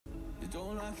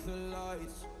don't like the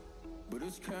lights, but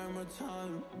it's camera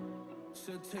time.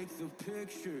 Said take the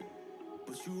picture,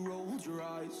 but you rolled your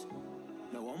eyes.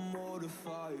 Now I'm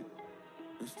mortified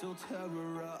and still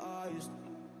terrorized.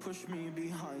 Push me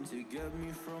behind to get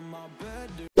me from my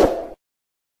bed.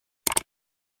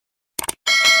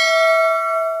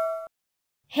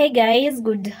 Hey guys,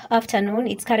 good afternoon.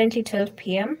 It's currently 12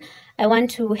 p.m. I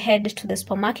want to head to the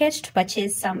supermarket to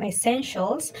purchase some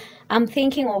essentials. I'm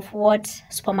thinking of what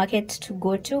supermarket to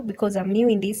go to because I'm new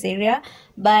in this area,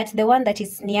 but the one that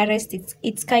is nearest,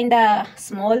 it's kind of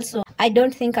small, so I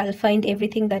don't think I'll find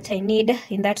everything that I need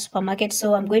in that supermarket,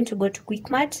 so I'm going to go to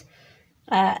Quickmart.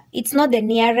 It's not the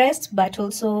nearest, but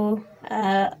also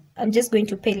I'm just going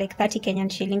to pay like 30 Kenyan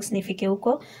shillings nifike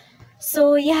huko.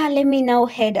 So yeah, let me now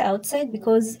head outside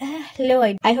because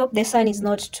I hope the sun is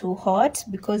not too hot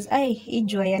because I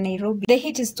enjoy Nairobi. The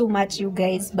heat is too much, you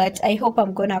guys, but I hope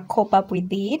I'm gonna cope up with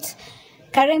it.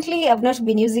 Currently, I've not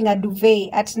been using a duvet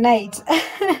at night.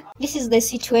 This is the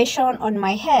situation on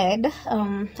my head.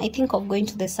 I think of going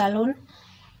to the salon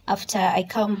after I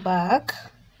come back,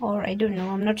 or I don't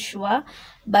know, I'm not sure,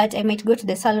 but I might go to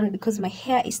the salon because my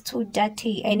hair is too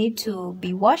dirty. I need to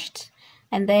be washed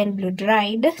and then blow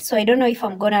dried. So I don't know if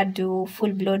I'm gonna do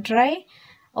full blow dry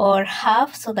or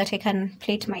half so that I can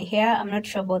plait my hair. I'm not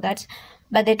sure about that,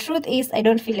 but the truth is I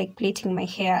don't feel like plaiting my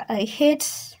hair. I hate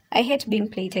being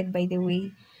plaited, by the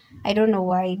way. I don't know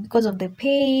why, because of the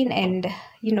pain and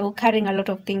carrying a lot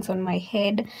of things on my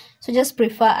head. So just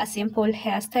prefer a simple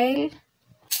hairstyle.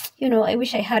 I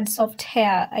wish I had soft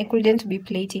hair. I couldn't be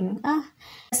plaiting.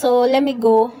 So let me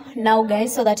go now,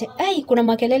 guys, so that kuna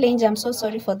makelele nje. I'm so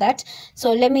sorry for that.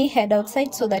 So let me head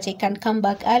outside so that I can come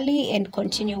back early and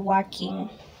continue working.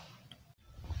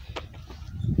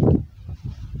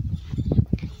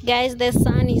 Guys, the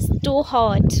sun is too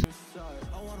hot.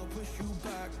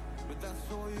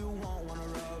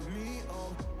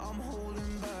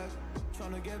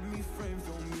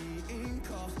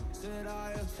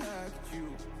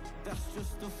 That's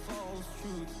just a false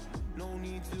truth, no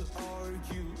need to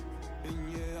argue.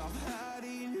 And yeah, I've had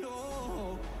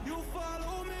enough. You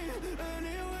follow me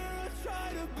anywhere I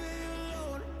try to be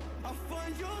alone, I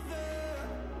find you there.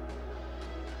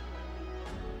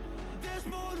 There's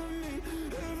more to me,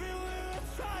 everywhere I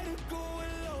try to go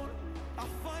alone, I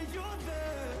find you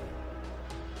there.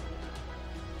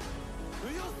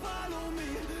 You follow me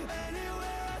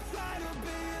anywhere I try to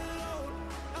be alone,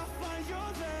 I find you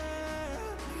there.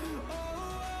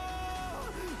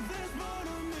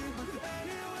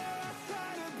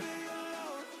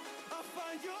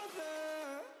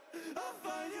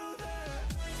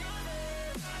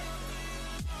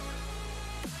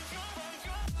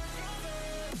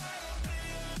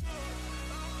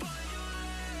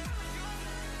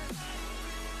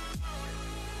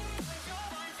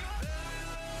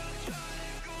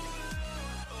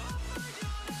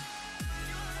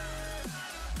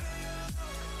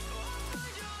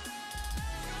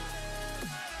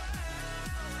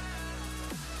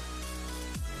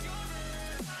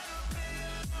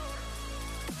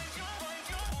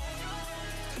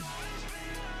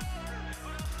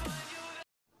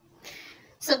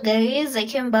 So guys, I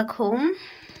came back home.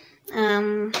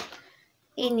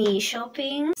 Any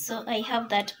shopping. So I have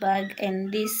that bag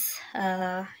and this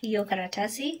hiyo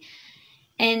karatasi.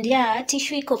 And yeah,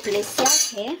 tissue iko place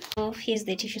yake. So here's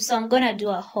the tissue. So I'm gonna do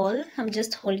a haul. I'm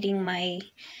just holding my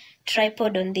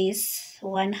tripod on this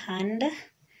one hand.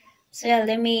 So yeah,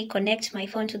 let me connect my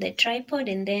phone to the tripod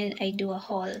and then I do a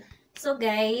haul. So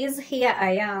guys, here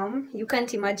I am. You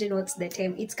can't imagine what's the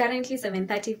time. It's currently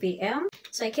 7:30 p.m.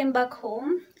 So I came back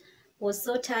home, was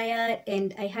so tired,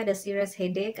 and I had a serious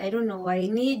headache. I don't know why.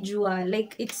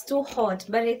 Like it's too hot,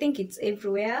 but I think it's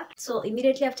everywhere. So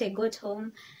immediately after I got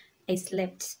home, I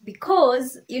slept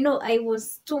because I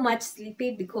was too much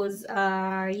sleepy because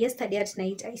yesterday at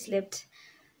night I slept.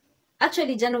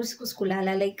 Actually, jana usiku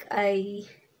sikulala. Like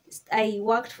I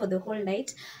worked for the whole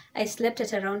night. I slept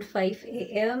at around 5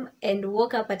 a.m. and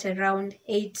woke up at around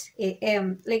 8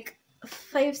 a.m. Like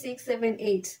 5, 6, 7,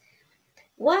 8.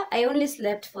 Well, I only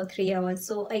slept for 3 hours.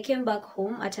 So I came back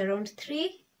home at around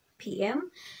 3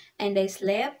 p.m. and I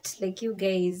slept. Like you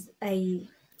guys, I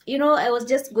was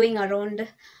just going around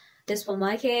the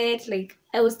supermarket. Like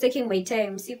I was taking my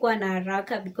time. Sikuwa na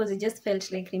haraka because I just felt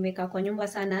like nimekaa kwa nyumba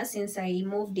sana since I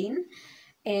moved in.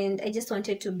 And I just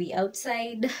wanted to be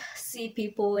outside, see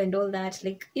people and all that,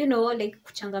 like like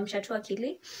kuchangamsha tu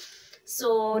akili.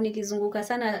 So nilizunguka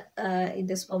sana in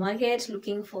the supermarket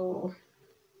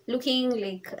looking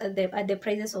like at the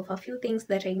prices of a few things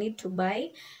that I need to buy,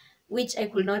 which I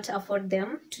could not afford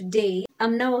them today.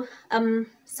 I'm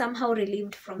somehow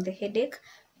relieved from the headache.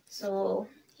 So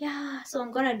yeah, so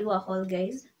I'm gonna do a haul,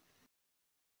 guys.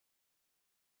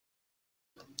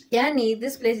 Yani,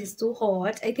 this place is too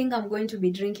hot. I think I'm going to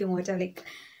be drinking water like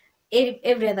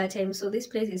every other time. So this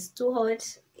place is too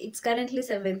hot. It's currently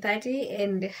 7:30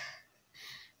 and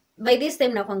by this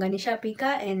time nakwanga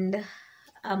nishapika and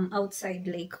I'm outside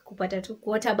like kupata tu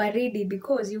water baridi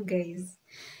because you guys,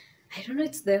 I don't know,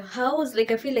 it's the house.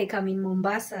 Like I feel like I'm in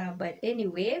Mombasa, but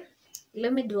anyway,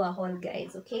 let me do a haul,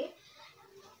 guys. Okay,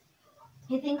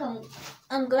 I think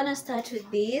I'm gonna start with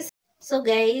this. So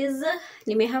guys,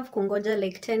 nimehave kungoja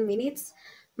like 10 minutes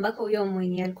mpaka huyo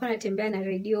mwenye alikuwa anatembea na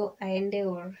radio aende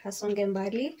or asonge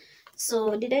mbali.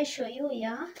 So did I show you?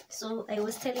 Yeah. So I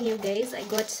was telling you guys I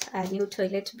got a new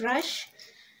toilet brush.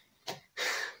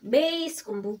 Base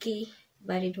kumbuki,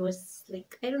 but it was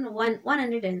like, I don't know,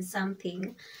 100 and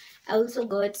something. I also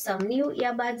got some new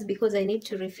earbuds because I need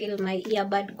to refill my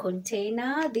earbud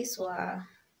container. These were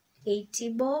 80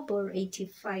 bob or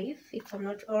 85 if I'm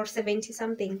not, or 70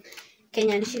 something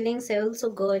Kenyan shillings. I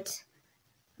also got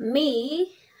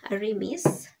me a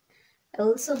remis. I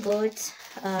also got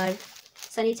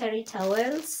sanitary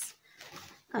towels,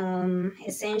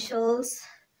 essentials,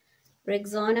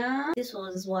 Rexona. This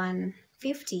was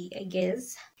 150, I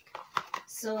guess.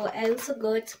 So I also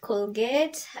got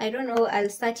Colgate. I don't know, I'll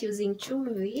start using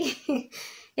Chumvi.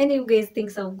 And you guys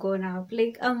think I've gone up.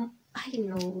 Like, I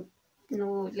know,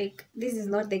 no, like, this is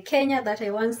not the Kenya that I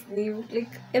once knew.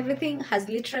 Like, everything has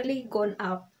literally gone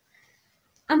up.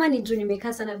 Ama ni juu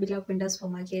nimekaa sana bila kwenda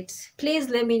supermarket. Please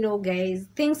let me know, guys.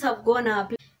 Things have gone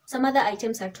up. Some other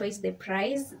items are twice the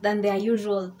price than their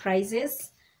usual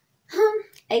prices.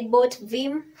 I bought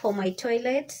Vim for my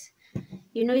toilet.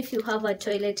 You know, if you have a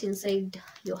toilet inside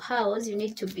your house, you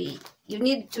need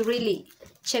to really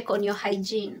check on your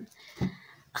hygiene.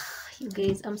 You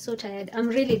guys, I'm so tired. I'm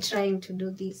really trying to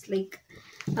do this. Like,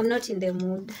 I'm not in the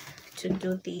mood to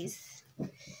do this.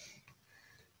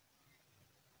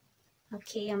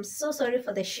 Okay, I'm so sorry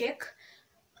for the shake.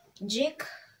 Jake,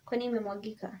 kwani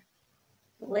imemwagika?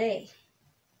 Way.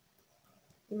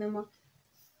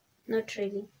 Not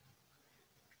really.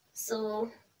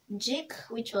 So, Jake,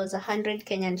 which was 100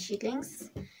 Kenyan shillings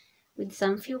with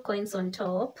some few coins on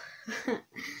top.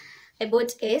 I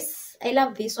bought S. I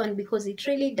love this one because it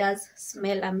really does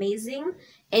smell amazing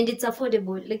and it's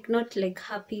affordable. Like, not like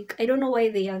Harpic. I don't know why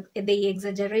they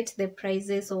exaggerate the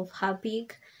prices of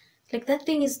Harpic. Like, that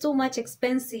thing is too much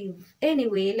expensive.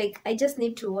 Anyway, like, I just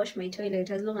need to wash my toilet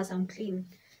as long as I'm clean.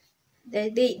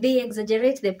 They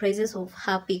exaggerate the prices of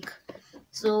Harpic.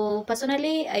 So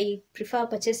personally, I prefer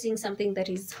purchasing something that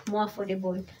is more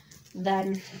affordable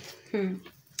than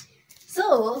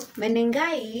So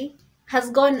Menengai has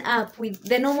gone up with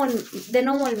the normal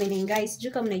Menengai.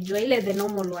 Sijui kama mnajua ile the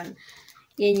normal one.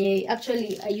 Yenye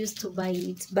actually I used to buy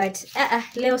it, but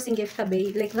leo singefika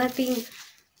bei. Like, that thing,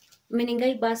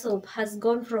 Menengai bar soap has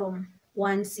gone from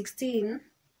 116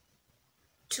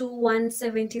 to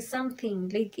 170 something.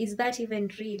 Like, is that even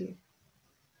real?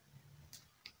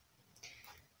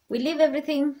 We leave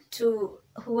everything to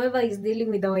whoever is dealing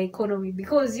with our economy,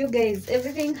 because you guys,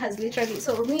 everything has literally.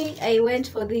 So me, I went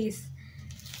for this.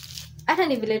 Hata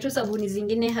ni vile tu sabuni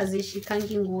zingine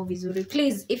hazishikangi nguo vizuri.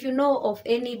 Please, if you know of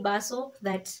any bar soap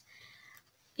that,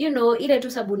 you know, ile tu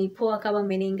sabuni poa kama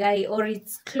Menengai or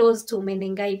it's close to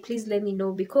Menengai, please let me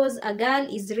know, because a girl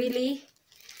is really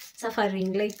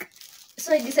suffering. Like,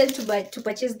 so I decided to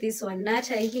purchase this one. Na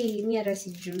hata hii ni hata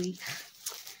sijui.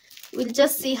 We'll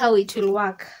just see how it will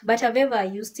work. But I've ever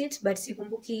used it, but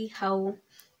sikumbuki how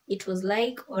it was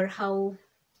like or how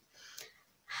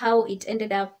it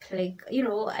ended up. Like, you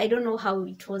know, I don't know how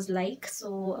it was like.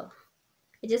 So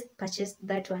I just purchased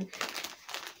that one.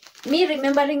 Me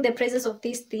remembering the prices of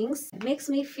these things makes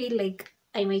me feel like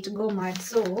I might go mad.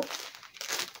 So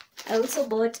I also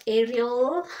bought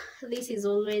Ariel. This is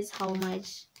always how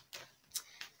much?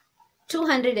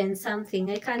 200 and something.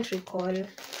 I can't recall.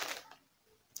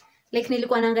 Like,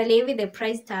 nilikuwa naangalia hivi the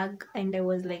price tag and I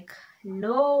was like,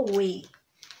 no way.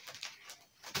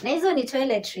 Na hizo ni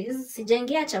toiletries,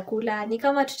 sijaingia chakula, ni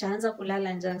kama tutaanza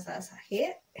kulala njaa sasa.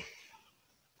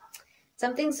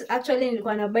 Some things actually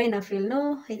nilikuwa na buy na feel,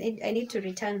 no, I need to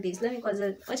return this. Let me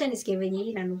kwanza, wacha nisikie venye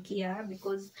hii inanukia,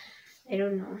 because I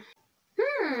don't know.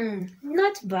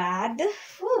 Not bad.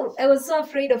 Ooh, I was so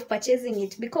afraid of purchasing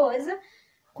it because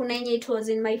kuna yenye it was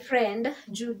in my friend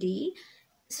Judy.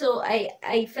 So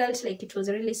I felt like it was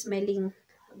really smelling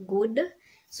good.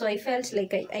 So I felt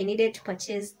like I needed to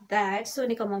purchase that. So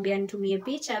nikamwambia nitumie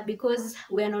picha because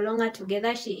we are no longer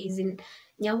together. She is in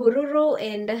Nyahururu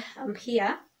and I'm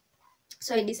here.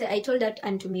 So I told her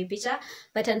antumie picha,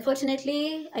 but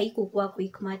unfortunately haikukuwa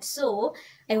quick match. So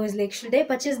I was like, should I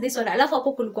purchase this one? Alafu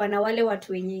hapo kulikuwa na wale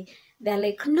watu wenye they're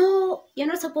like, no,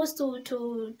 you're not supposed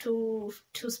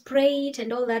to spray it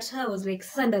and all that. So I was like,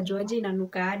 sasa ndajuaje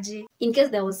inanuka aje? In case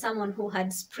there was someone who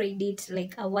had sprayed it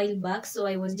like a while back, so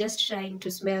I was just trying to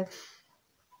smell.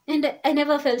 And I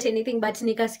never felt anything, but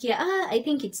nikasikia, I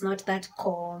think it's not that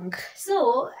conk.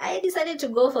 So I decided to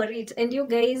go for it. And you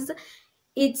guys,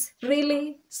 it's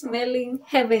really smelling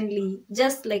heavenly,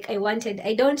 just like I wanted.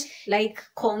 I don't like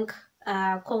conk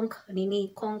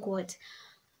what?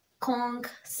 Conk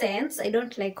scents. I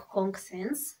don't like conk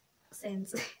scents.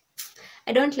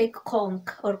 I don't like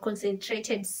conk or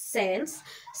concentrated scents.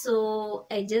 So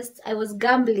I was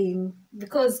gambling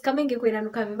because coming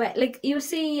like you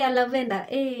see a lavender,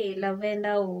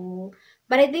 lavender. Oh.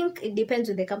 But I think it depends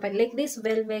with the company. Like this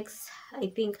Velvex, I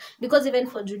think, because even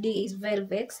for Judy is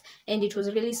Velvex and it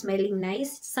was really smelling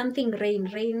nice. Something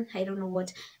rain, I don't know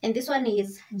what. And this one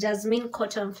is Jasmine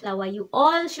Cotton Flower. You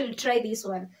all should try this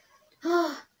one.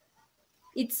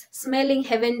 It's smelling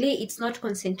heavenly. It's not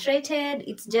concentrated.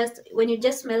 It's just when you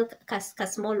just smell a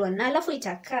small one. Alafu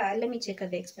itakaa. Let me check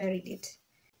the expiry date.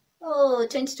 Oh,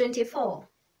 2024.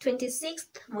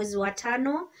 26th mwezi wa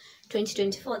tano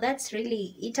 2024. That's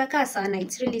really itakaa sana.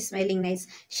 It's really smelling nice.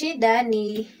 Shida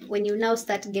ni when you now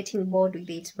start getting bored with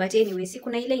it. But anyway, si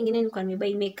kuna ile ingine nilikuwa nimeba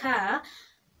imekaa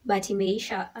but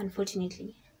imeisha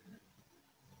unfortunately.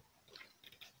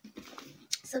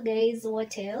 So guys,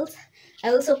 what else? I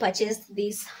also purchased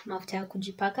this mafuta ya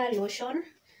kujipaka lotion.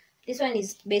 This one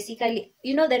is basically,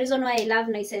 you know the reason why I love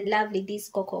Nice and Lovely this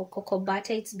cocoa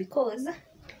butter, it's because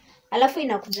alafu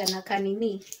inakuja na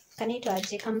kanini kanaitwa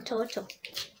aje kamtoto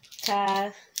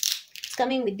it's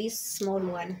coming with this small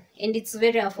one and it's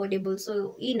very affordable,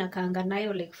 so hii nakaanga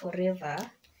nayo like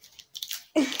forever.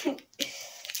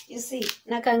 You see,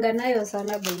 nakaanga nayo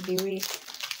sana by the way.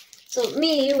 So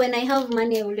me, when I have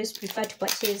money, I always prefer to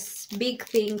purchase big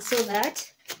things so that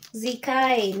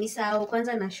zikae nisahau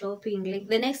kwanza na shopping. Like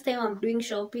the next time I'm doing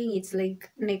shopping, it's like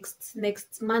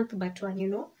next month but one, you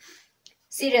know,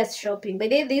 serious shopping.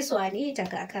 But then this one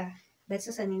itakaka, but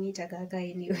sasa nini itakaka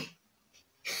anyway.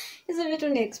 It's a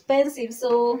little expensive,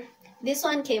 so this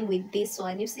one came with this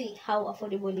one. You see how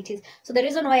affordable it is. So the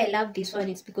reason why I love this one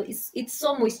is because it's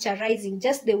so moisturizing,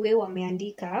 just the way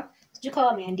wameandika.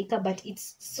 But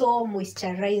it's so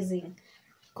moisturizing.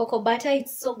 Cocoa butter,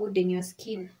 it's so good in your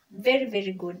skin. Very,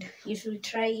 very good. You should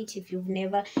try it if you've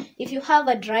never. If you have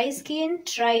a dry skin,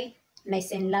 try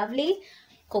Nice and Lovely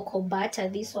cocoa butter.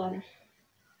 This one,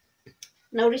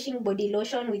 nourishing body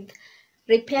lotion with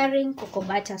repairing cocoa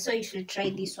butter. So you should try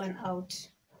this one out.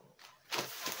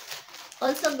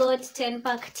 Also got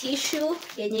 10-pack tissue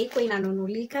yenye iko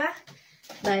inanunulika,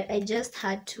 but I just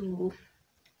had to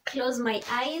close my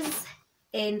eyes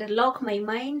and lock my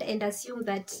mind and assume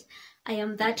that I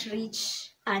am that rich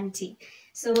auntie.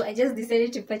 So I just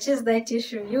decided to purchase that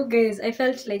tissue. You guys, I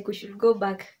felt like we should go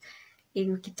back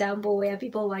in Kitambo where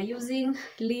people were using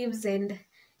leaves and,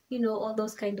 you know, all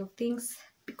those kind of things,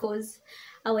 because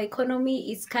our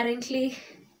economy is currently,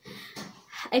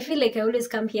 I feel like I always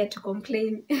come here to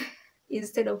complain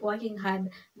instead of working hard,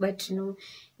 but you know,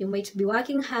 you might be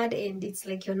working hard and it's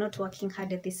like you're not working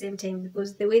hard at the same time,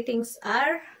 because the way things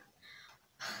are,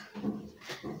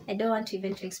 I don't want to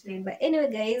even to explain. But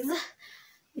anyway guys,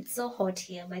 it's so hot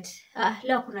here, but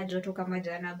leo kuna joto kama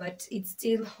jana, but it's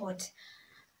still hot.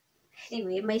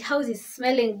 Anyway, my house is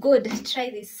smelling good. Try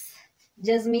this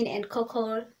jasmine and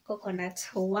coconut.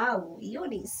 Wow,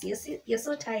 Eunice, you're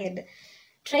so tired.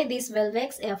 Try this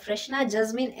Velvex air freshener,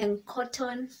 jasmine and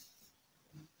cotton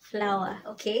flower.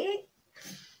 Okay,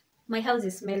 my house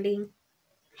is smelling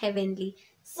heavenly.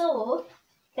 So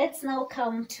let's now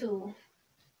come to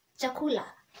chakula.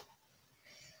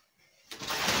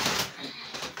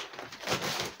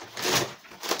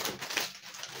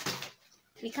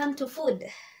 We come to food.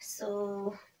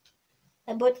 So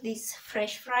I bought this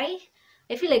fresh fry.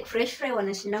 I feel like fresh fry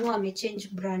wanashindanga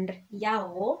wamechange brand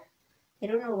yao. I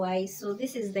don't know why. So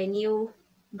this is the new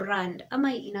brand. Ama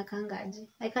inakangaje?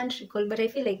 I can't recall, but I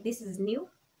feel like this is new.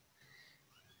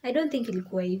 I don't think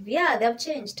ilikuwa hivi. Yeah, they have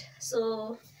changed.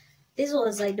 So this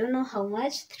was, I don't know how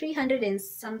much, 300 and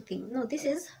something. No, this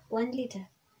is 1 liter.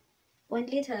 1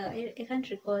 liter, I can't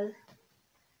recall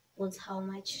was how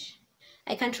much.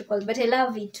 I can't recall, but I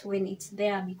love it when it's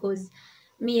there, because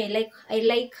me, I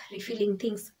like refilling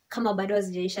things kama bado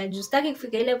hazijaisha. Justaki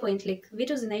kufika ile point like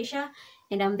vitu zinaisha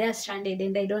and I'm there stranded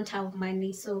and I don't have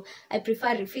money. So I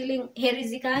prefer refilling. Heri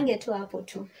zikaange tu hapo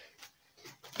tu.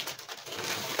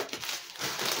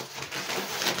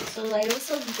 So I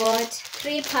also got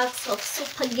 3 packs of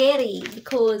spaghetti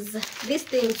because these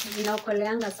things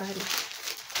zinaokoleanga sana.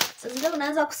 So zile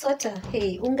unaanza kusota,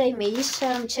 hey, unga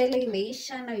imeisha, mchele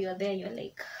imeisha, now you're there, you're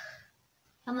like,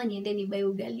 ama niende ni buy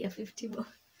ugali ya 50 bob.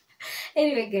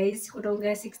 Anyway guys, kuna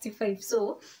unga 65.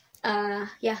 So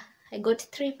yeah, I got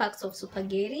 3 packs of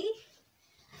spaghetti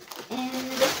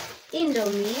and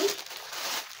Indomie.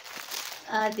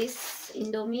 This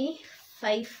Indomie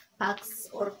 5 packs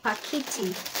or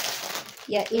pakiti.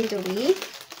 Yeah, Indomie.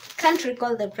 Can't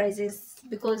recall the prices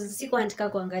because sikuandika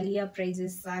kuangalia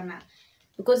prices sana.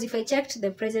 Because if I checked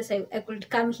the prices, I could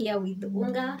come here with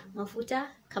unga, mafuta,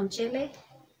 kamchele,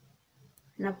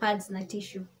 na pads na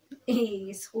tissue.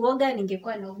 Uoga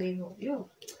ningekuwa naoga hivyo.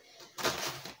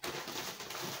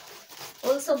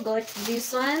 Also got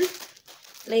this one.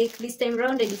 Like this time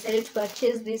round I decided to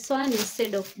purchase this one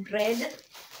instead of bread.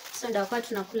 So ndakuwa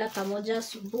tunakula pamoja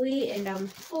asubuhi and I'm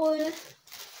full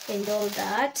and all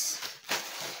that.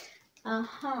 I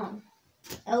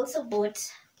also bought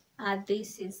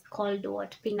this is called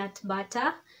what? Peanut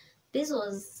butter. This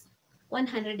was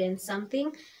 100 and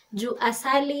something. Juu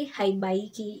asali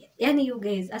haibaiki. Yani you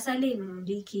guys, asali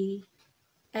inunuliki.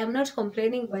 I am not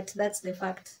complaining, but that's the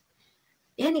fact.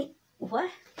 Yani,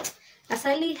 what?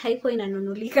 Asali haiko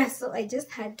inanunulika, so I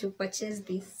just had to purchase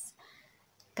this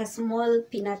a small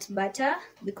peanut butter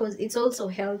because it's also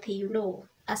healthy, you know.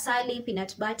 Asali,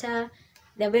 peanut butter,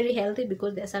 they're very healthy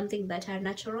because they're something that are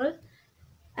natural.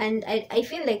 And I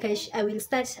feel like I will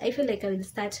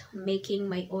start making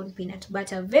my own peanut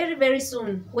butter very, very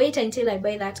soon. Wait until I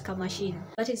buy that car machine.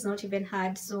 But it's not even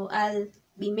hard, so I'll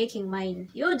be making mine.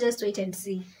 You just wait and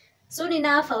see. Soon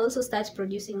enough, I'll also start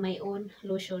producing my own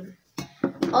lotion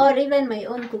or even my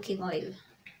own cooking oil.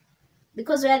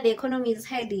 Because where the economy is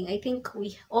heading, I think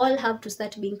we all have to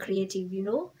start being creative, you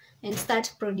know, and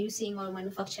start producing or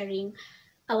manufacturing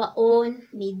our own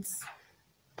needs,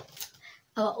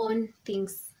 our own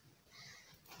things.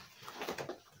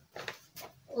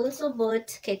 Also bought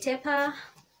ketepa,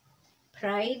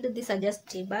 pride. These are just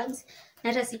tea bags.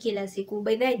 Nata si kila siku.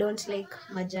 By the way, I don't like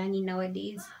majani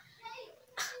nowadays.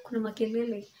 Kuna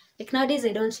makelele. Like nowadays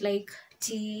I don't like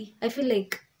tea. I feel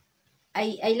like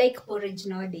I like porridge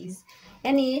nowadays.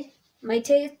 My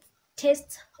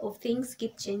taste of things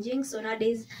keep changing. So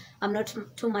nowadays I'm not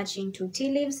too much into tea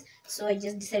leaves. So I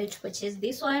just decided to purchase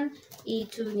this one. Hii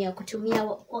tu ni ya kutumia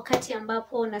wakati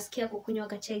ambapo nasikia kukunywa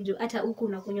kachai juu hata huku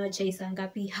unakunywa chai saa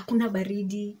ngapi hakuna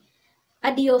baridi.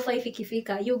 Hadi hiyo 5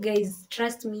 ikifika, you guys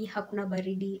trust me, hakuna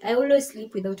baridi. I always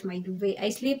sleep without my duvet.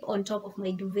 I sleep on top of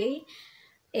my duvet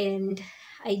and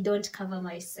I don't cover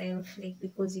myself like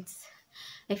because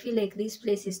I feel like this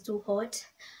place is too hot.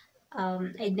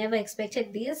 I never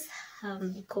expected this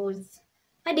because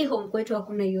hadi home kwetu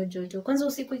hakuna hiyo joto. Kwanza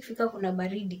usiku ikifika kuna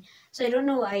baridi. So I don't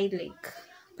know why, like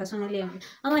personally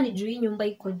ama ni juu nyumba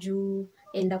iko juu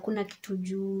and hakuna kitu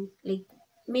juu. Like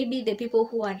maybe the people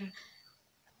who are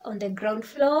on the ground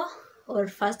floor or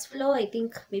first floor, I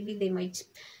think maybe they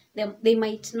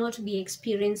might not be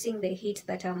experiencing the heat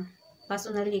that I'm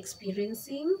personally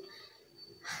experiencing.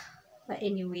 But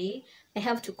anyway, I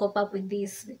have to cope up with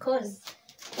this because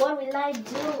what will I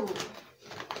do?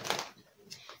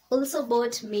 Also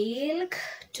bought milk,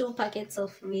 2 packets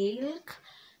of milk.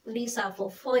 These are for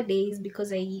 4 days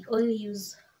because I only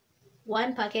use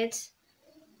 1 packet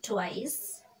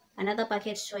twice, another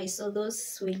packet twice. So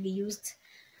those will be used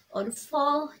on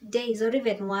 4 days or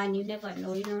even 1. You never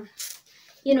know, you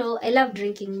know. I love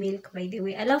drinking milk, by the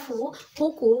way. Alafu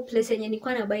huku place yenye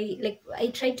nilikuwa na buy, like I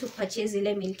tried to purchase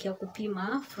ile milk ya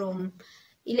kupima from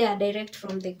ile direct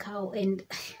from the cow and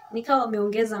nikawa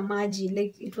wameongeza maji,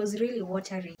 like it was really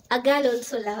watery. A girl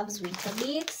also loves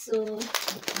Weetabix, so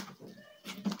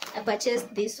I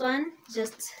purchased this one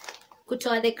just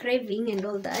kutoa the craving and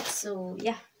all that. So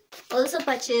yeah. Also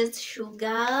purchased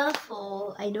sugar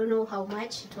for I don't know how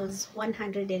much. It was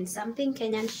 100 and something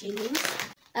Kenyan shillings.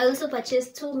 I also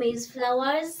purchased 2 maize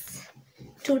flours.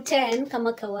 210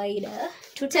 kama kawaida.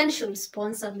 210 should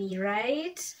sponsor me,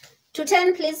 right?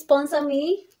 210 please sponsor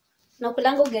me.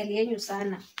 Nakulanga ugali yenyu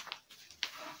sana.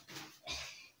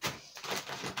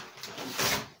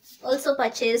 Also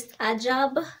purchased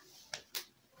ajab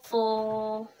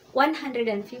for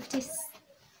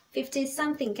 150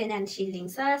 something Kenyan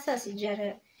shillings. Sasa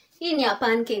sijara. Hii ni ya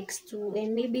pancakes too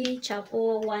and maybe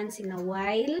chapo once in a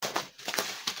while.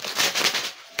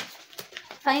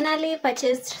 Finally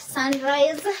purchased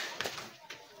Sunrise.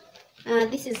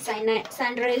 This is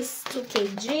Sunrise 2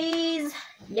 kgs.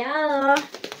 Yeah.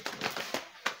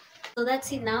 So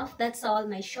that's enough. That's all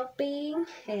my shopping.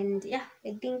 And yeah,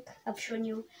 I think I've shown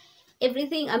you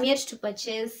everything. I'm yet to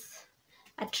purchase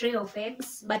a tray of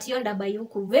eggs, but yonda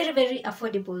bayuku very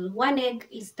affordable. One egg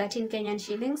is 13 Kenyan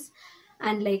shillings,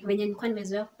 and like venye nilikuwa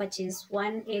nimezoea purchase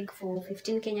one egg for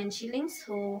 15 Kenyan shillings,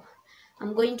 so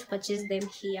I'm going to purchase them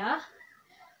here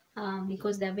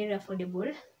because they're very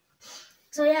affordable.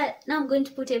 So yeah, now I'm going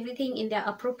to put everything in their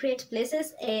appropriate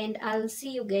places, and I'll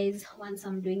see you guys once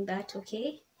I'm doing that,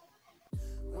 okay?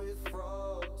 With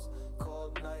frogs,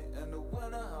 cold night and the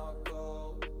winter hot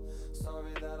cold.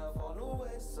 Sorry that I fall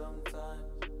away sometimes.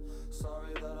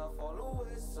 Sorry that I fall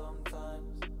away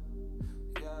sometimes.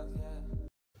 Yeah.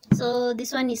 So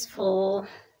this one is for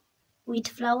wheat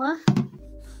flour.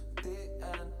 The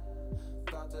end,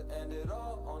 got to end it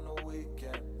all on the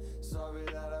weekend. Sorry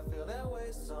that I feel that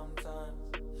way sometimes.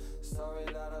 Sorry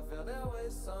that I feel that way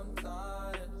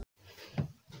sometimes.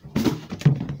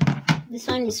 This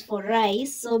one is for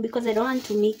rice, so because I don't want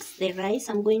to mix the rice,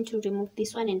 I'm going to remove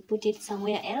this one and put it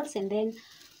somewhere else, and then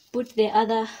put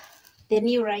the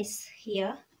new rice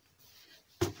here.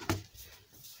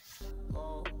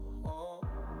 Oh,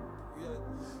 yeah.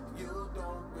 You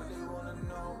don't really wanna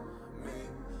know me.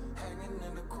 Hanging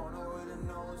in the corner with a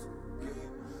nose bleed.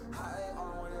 High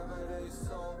on whatever they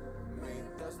sold me.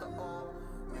 That's the old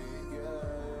me,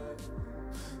 yeah.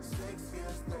 6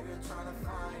 years later trying to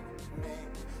find me.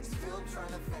 Still trying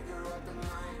to figure out the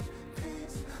line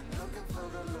piece. Looking for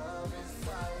the love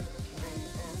inside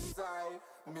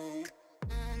me.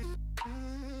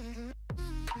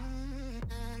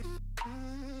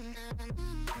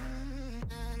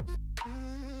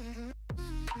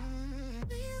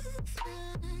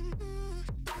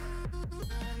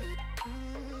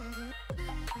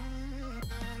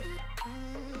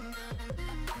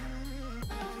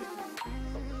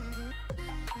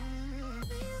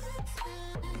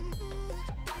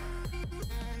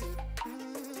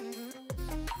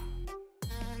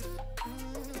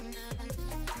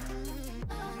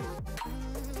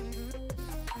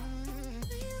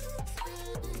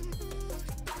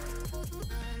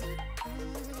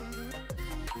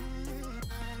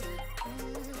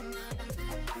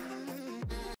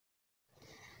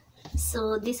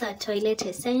 So these are toilet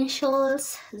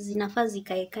essentials. Zinafaa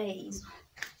zikaekae hizo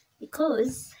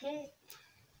because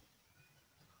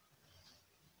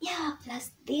yeah,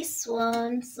 plus this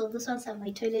one. So those ones are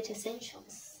my toilet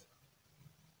essentials.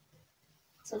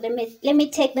 So let me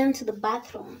take them to the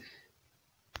bathroom.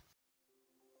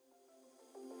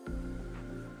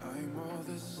 I'm all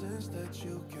the sins that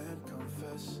you can't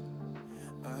confess.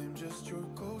 I'm just your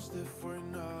ghost if we're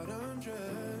not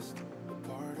undressed. A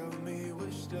part of me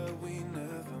wish that we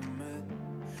never met,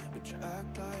 but you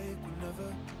act like we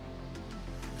never.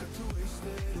 Got too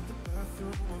wasted in the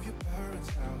bathroom of your parents'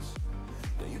 house.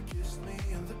 Then you kissed me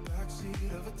in the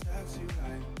backseat of a taxi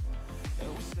ride.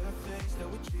 And we said things that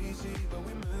were cheesy, but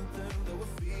we meant them. There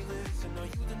were feelings, and now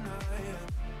you deny it.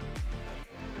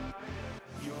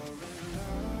 You're in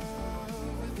love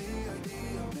with the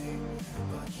idea of me,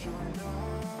 but you're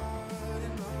not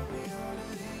in my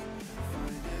reality.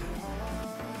 Find it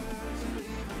hard to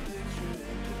even picture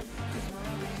it, 'cause my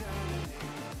reality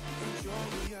ain't your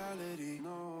reality,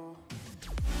 no.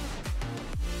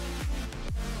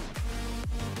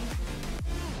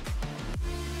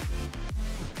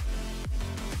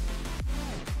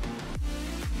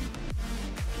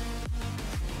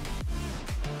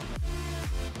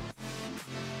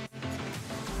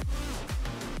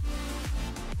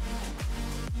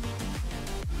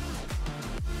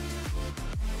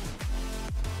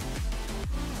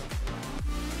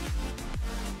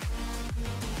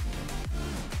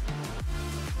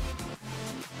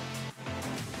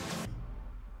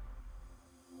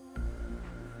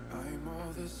 I'm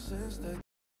all the sins that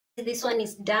This one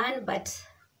is done, but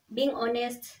being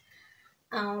honest,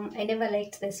 I never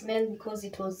liked the smell because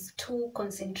it was too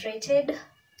concentrated.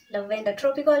 Lavender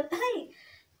tropical, hi,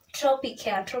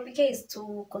 Tropica is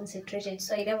too concentrated,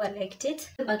 so I never liked it.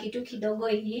 Baki tu kidogo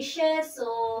iishe,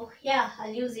 so yeah,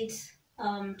 I'll use it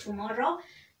tomorrow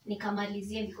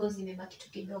nikamalizie because imebaki tu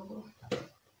kidogo.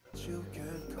 you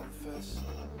can't confess.